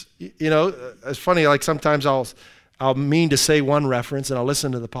mistakes. It's funny, like sometimes I'll mean to say one reference and I'll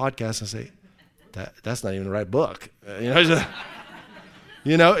listen to the podcast and say, that's not even the right book.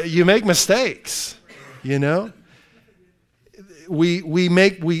 You make mistakes,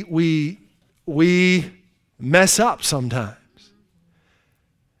 We mess up sometimes.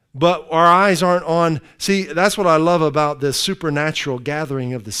 But our eyes aren't on, see, that's what I love about this supernatural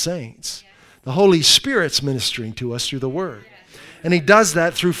gathering of the saints. The Holy Spirit's ministering to us through the Word. And He does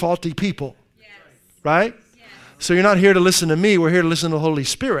that through faulty people. Right? So you're not here to listen to me, we're here to listen to the Holy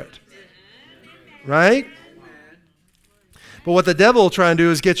Spirit. Right? But what the devil will try and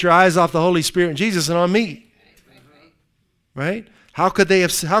do is get your eyes off the Holy Spirit and Jesus and on me. Right? How could he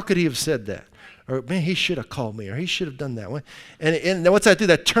have said that? Or, man, he should have called me, or he should have done that one. And what's that do?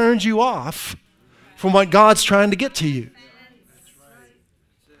 That turns you off from what God's trying to get to you.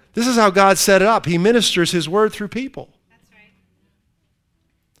 This is how God set it up. He ministers His word through people.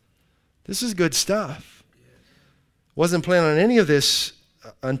 This is good stuff. Wasn't planning on any of this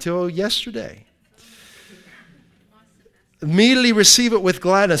until yesterday. Immediately receive it with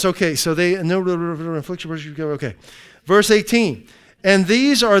gladness. Okay, so okay. Verse 18. And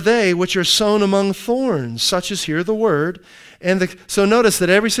these are they which are sown among thorns, such as hear the word. So notice that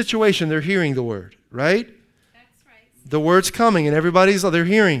every situation they're hearing the word, right? That's right. The word's coming and they're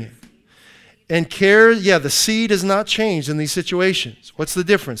hearing it. And the seed is not changed in these situations. What's the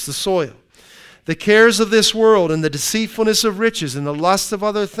difference? The soil. The cares of this world and the deceitfulness of riches and the lust of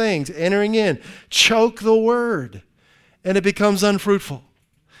other things entering in choke the word, and it becomes unfruitful.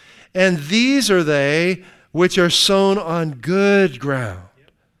 And these are they which are sown on good ground,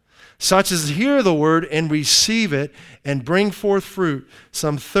 such as hear the word and receive it and bring forth fruit,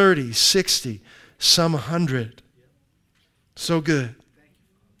 some 30, 60, some 100. So good.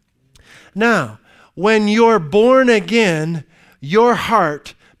 Now, when you're born again, your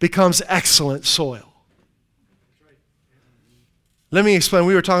heart becomes excellent soil. Let me explain.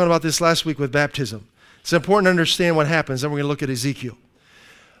 We were talking about this last week with baptism. It's important to understand what happens. Then we're going to look at Ezekiel.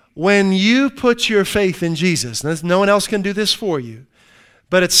 When you put your faith in Jesus, and no one else can do this for you,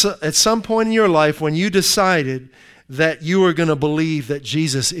 but at some point in your life when you decided that you were going to believe that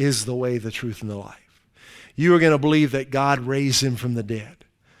Jesus is the way, the truth, and the life, you were going to believe that God raised him from the dead,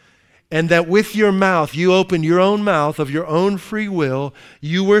 and that with your mouth, you opened your own mouth of your own free will,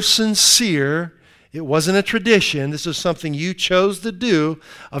 you were sincere. It wasn't a tradition. This is something you chose to do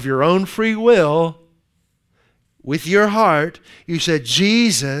of your own free will. With your heart, you said,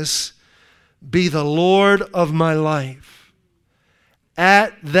 Jesus, be the Lord of my life.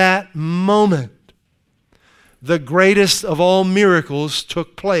 At that moment, the greatest of all miracles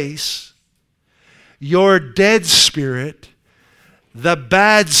took place. Your dead spirit, the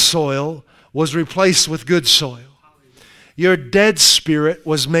bad soil, was replaced with good soil. Your dead spirit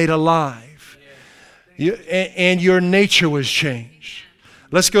was made alive. And your nature was changed.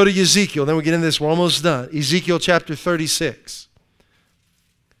 Let's go to Ezekiel. Then we get into this. We're almost done. Ezekiel chapter 36.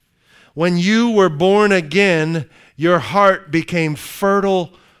 When you were born again, your heart became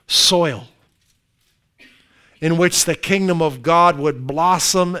fertile soil in which the kingdom of God would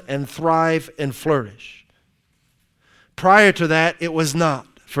blossom and thrive and flourish. Prior to that, it was not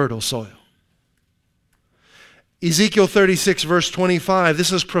fertile soil. Ezekiel 36, verse 25,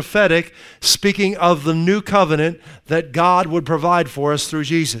 this is prophetic, speaking of the new covenant that God would provide for us through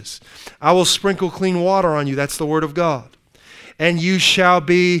Jesus. I will sprinkle clean water on you, that's the word of God. And you shall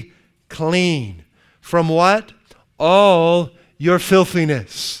be clean. From what? All your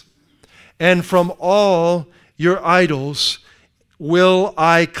filthiness. And from all your idols will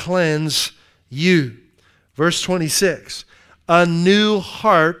I cleanse you. Verse 26, a new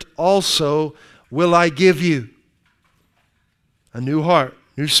heart also will I give you. A new heart,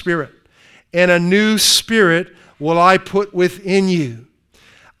 new spirit. And a new spirit will I put within you.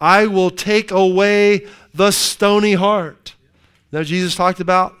 I will take away the stony heart. Now Jesus talked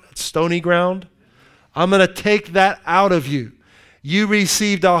about stony ground. I'm going to take that out of you. You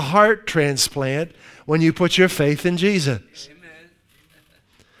received a heart transplant when you put your faith in Jesus. Amen.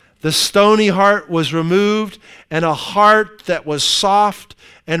 The stony heart was removed, and a heart that was soft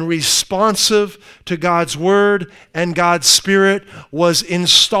and responsive to God's word and God's spirit was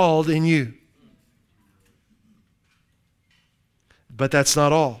installed in you. But that's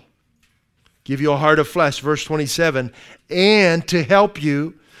not all. Give you a heart of flesh, verse 27. And to help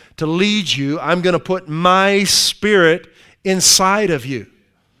you, to lead you, I'm going to put my spirit inside of you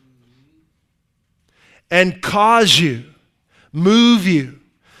and cause you, move you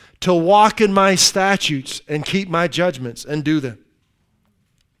to walk in my statutes and keep my judgments and do them.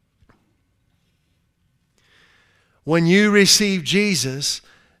 When you received Jesus,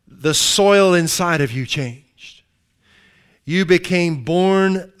 the soil inside of you changed. You became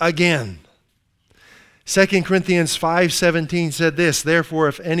born again. 2 Corinthians 5:17 said this, therefore,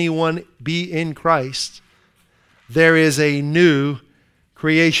 if anyone be in Christ, there is a new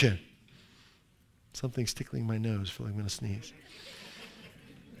creation. Something's tickling my nose. I feel like I'm going to sneeze.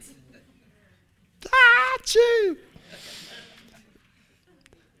 Achoo!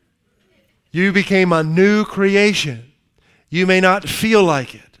 You became a new creation. You may not feel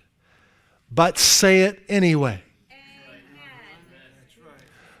like it, but say it anyway.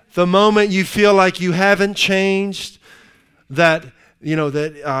 The moment you feel like you haven't changed, that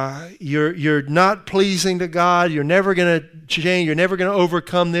you're not pleasing to God, you're never going to change, you're never going to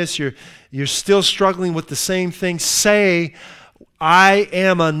overcome this, you're still struggling with the same thing, say, I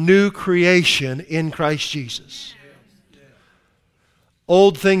am a new creation in Christ Jesus.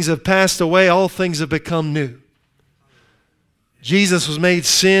 Old things have passed away, all things have become new. Jesus was made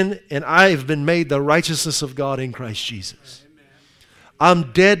sin, and I have been made the righteousness of God in Christ Jesus.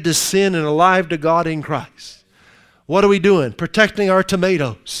 I'm dead to sin and alive to God in Christ. What are we doing? Protecting our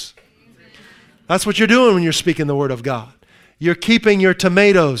tomatoes. That's what you're doing when you're speaking the word of God. You're keeping your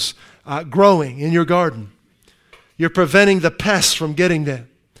tomatoes growing in your garden. You're preventing the pests from getting them.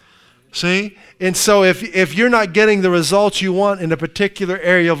 See? And so if you're not getting the results you want in a particular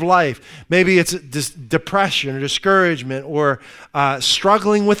area of life, maybe it's depression or discouragement or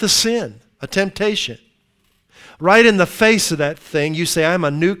struggling with a sin, a temptation. Right in the face of that thing, you say, I'm a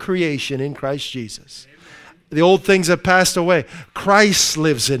new creation in Christ Jesus. The old things have passed away. Christ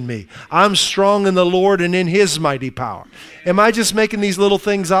lives in me. I'm strong in the Lord and in His mighty power. Am I just making these little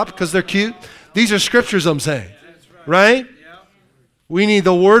things up because they're cute? These are scriptures I'm saying. Right? We need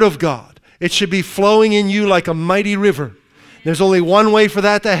the Word of God. It should be flowing in you like a mighty river. There's only one way for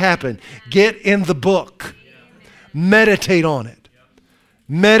that to happen. Get in the book. Meditate on it.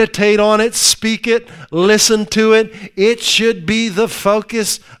 meditate on it, speak it, listen to it. It should be the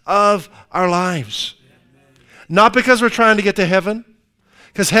focus of our lives. Not because we're trying to get to heaven,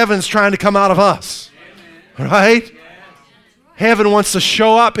 because heaven's trying to come out of us. Right? Heaven wants to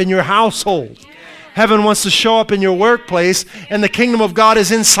show up in your household. Heaven wants to show up in your workplace, and the kingdom of God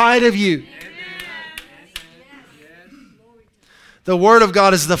is inside of you. The Word of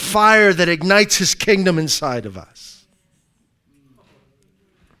God is the fire that ignites His kingdom inside of us.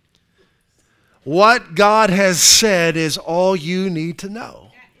 What God has said is all you need to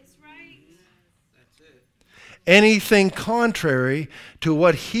know. That is right. Anything contrary to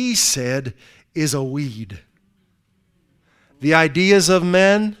what He said is a weed. The ideas of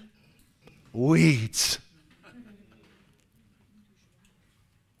men, weeds.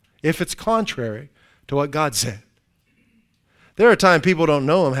 If it's contrary to what God said. There are times people don't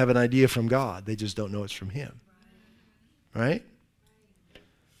know Him have an idea from God. They just don't know it's from Him. Right?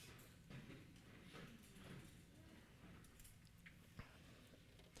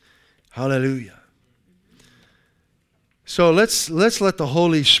 Hallelujah. So let's let the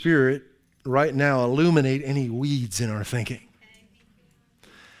Holy Spirit right now illuminate any weeds in our thinking.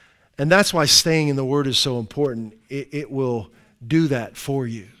 And that's why staying in the Word is so important. It will do that for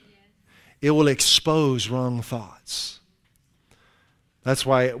you. It will expose wrong thoughts. That's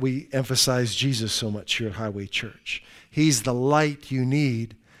why we emphasize Jesus so much here at Highway Church. He's the light you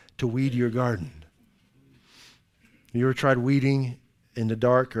need to weed your garden. You ever tried weeding in the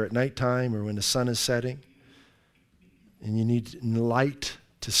dark or at nighttime or when the sun is setting? And you need light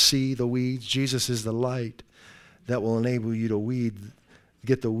to see the weeds. Jesus is the light that will enable you to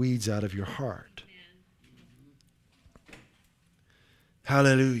get the weeds out of your heart.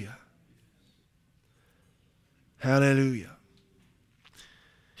 Hallelujah. Hallelujah.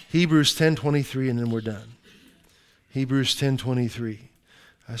 Hebrews 10:23, and then we're done. Hebrews 10:23.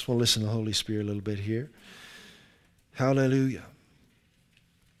 I just want to listen to the Holy Spirit a little bit here. Hallelujah.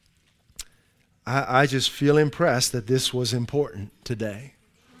 I just feel impressed that this was important today.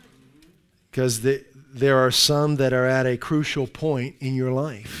 Because there are some that are at a crucial point in your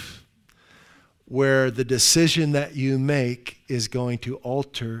life where the decision that you make is going to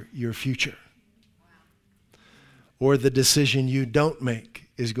alter your future. Or the decision you don't make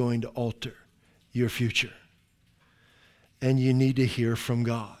is going to alter your future. And you need to hear from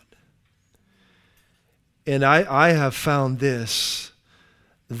God. And I have found this,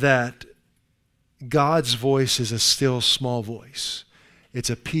 that God's voice is a still small voice. It's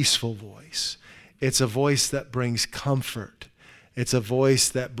a peaceful voice. It's a voice that brings comfort. It's a voice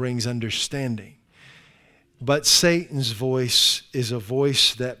that brings understanding. But Satan's voice is a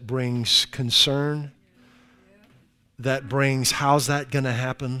voice that brings concern, that brings, how's that going to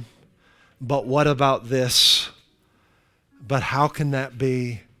happen? But what about this? But how can that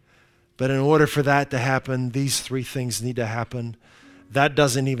be? But in order for that to happen, these three things need to happen. That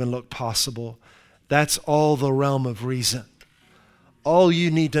doesn't even look possible. That's all the realm of reason. All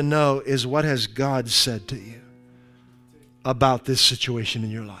you need to know is, what has God said to you about this situation in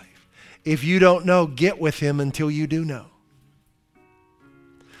your life? If you don't know, get with Him until you do know.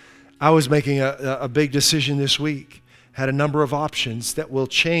 I was making a big decision this week. Had a number of options that will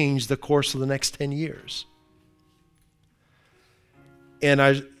change the course of the next 10 years. And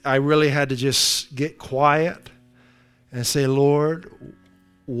I really had to just get quiet and say, Lord,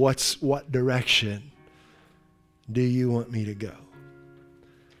 what direction do you want me to go?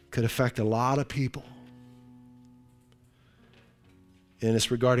 Could affect a lot of people. And it's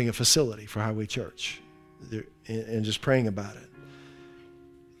regarding a facility for Highway Church. And just praying about it.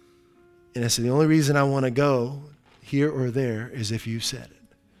 And I said, the only reason I want to go here or there is if you said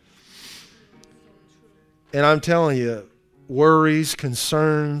it. And I'm telling you, worries,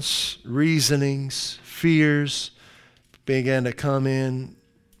 concerns, reasonings, fears began to come in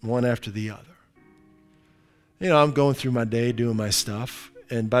one after the other. You know, I'm going through my day doing my stuff,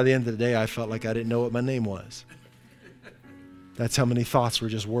 and by the end of the day, I felt like I didn't know what my name was. That's how many thoughts were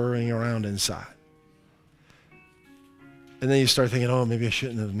just whirring around inside. And then you start thinking, oh, maybe I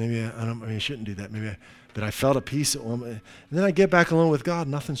shouldn't have, maybe I shouldn't do that, but I felt a peace at one moment. And then I get back alone with God,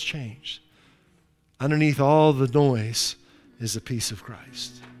 nothing's changed. Underneath all the noise is the peace of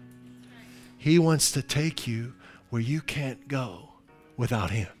Christ. He wants to take you where you can't go without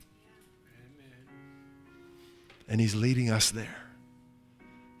Him. And He's leading us there.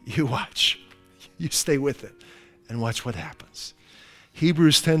 You watch. You stay with it and watch what happens.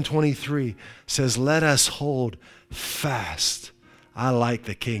 Hebrews 10:23 says, let us hold fast. I like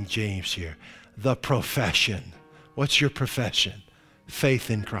the King James here. The profession. What's your profession?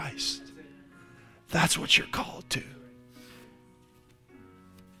 Faith in Christ. That's what you're called to.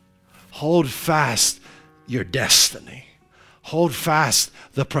 hold fast your destiny. Hold fast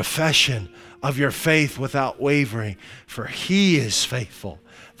the profession of your faith without wavering, for He is faithful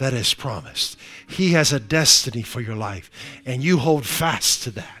that is promised. He has a destiny for your life, and you hold fast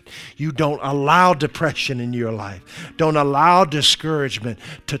to that. You don't allow depression in your life. Don't allow discouragement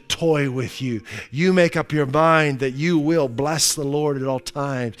to toy with you. You make up your mind that you will bless the Lord at all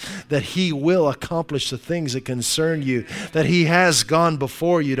times, that He will accomplish the things that concern you, that He has gone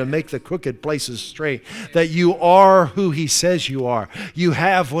before you to make the crooked places straight, that you are who He says you are. You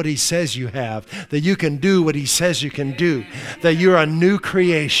have what He says you have, that you can do what He says you can do, that you're a new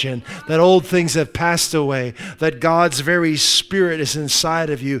creation, that old things have passed away, that God's very Spirit is inside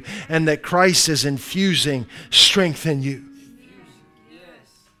of you, and that Christ is infusing strength in you.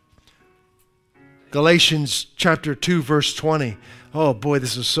 Galatians chapter 2, verse 20. Oh boy,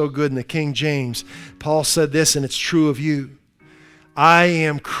 this is so good in the King James. Paul said this, and it's true of you. I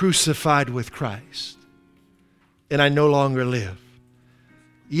am crucified with Christ, and I no longer live.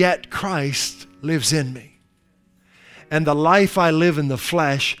 Yet Christ lives in me. And the life I live in the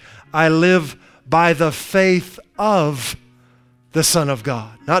flesh, I live by the faith of the Son of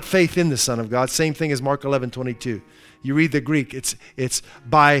God. Not faith in the Son of God. Same thing as Mark 11:22. You read the Greek, it's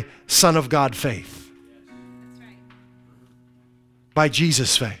by Son of God faith. That's right. By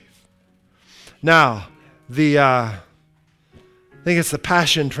Jesus faith. Now, I think it's the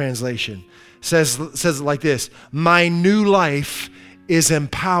Passion Translation, says it like this: my new life is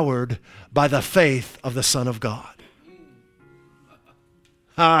empowered by the faith of the Son of God.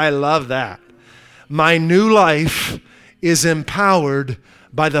 I love that. My new life is empowered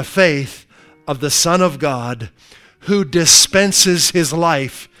by the faith of the Son of God, who dispenses His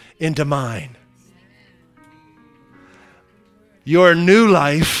life into mine. Your new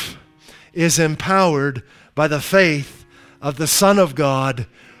life is empowered by the faith of the Son of God,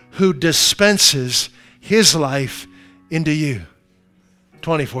 who dispenses His life into you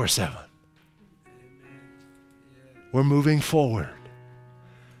 24/7. We're moving forward.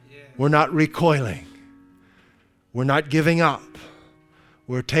 We're not recoiling. We're not giving up.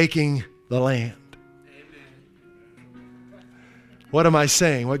 We're taking the land. What am I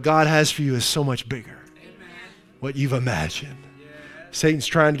saying? What God has for you is so much bigger. What you've imagined. Satan's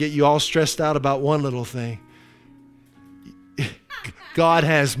trying to get you all stressed out about one little thing. God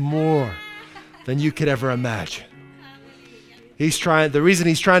has more than you could ever imagine. The reason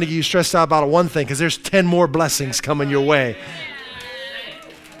he's trying to get you stressed out about one thing, because there's 10 more blessings coming your way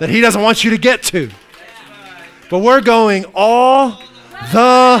that he doesn't want you to get to. But we're going all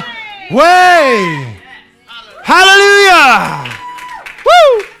the way. Hallelujah.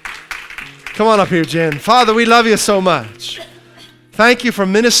 Woo! Come on up here, Jen. Father, we love you so much. Thank you for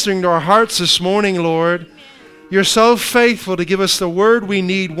ministering to our hearts this morning, Lord. You're so faithful to give us the word we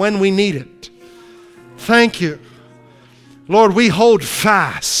need when we need it. Thank you. Lord, we hold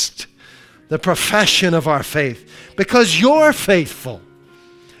fast the profession of our faith because you're faithful.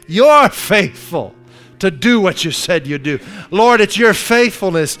 You're faithful to do what you said you do. Lord, it's your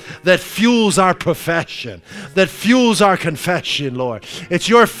faithfulness that fuels our profession, that fuels our confession, Lord. It's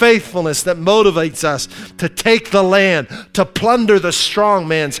your faithfulness that motivates us to take the land, to plunder the strong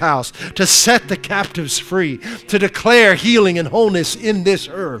man's house, to set the captives free, to declare healing and wholeness in this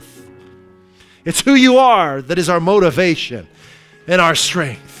earth. It's who you are that is our motivation and our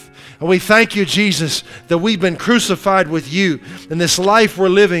strength. And we thank you, Jesus, that we've been crucified with you. In this life we're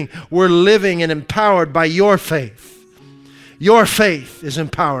living and empowered by your faith. Your faith is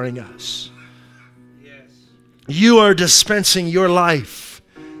empowering us. Yes. You are dispensing your life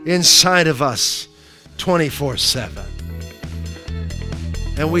inside of us 24/7.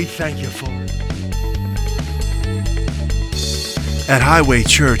 And we thank you for it. At Highway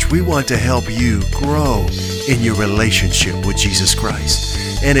Church, we want to help you grow in your relationship with Jesus Christ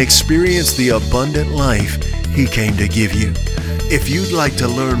and experience the abundant life He came to give you. If you'd like to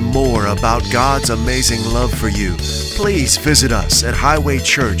learn more about God's amazing love for you, please visit us at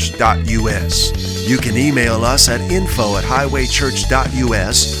highwaychurch.us. You can email us at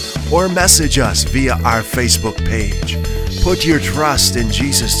info@highwaychurch.us or message us via our Facebook page. Put your trust in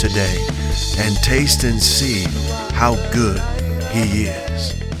Jesus today and taste and see how good He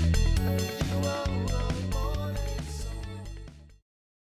is.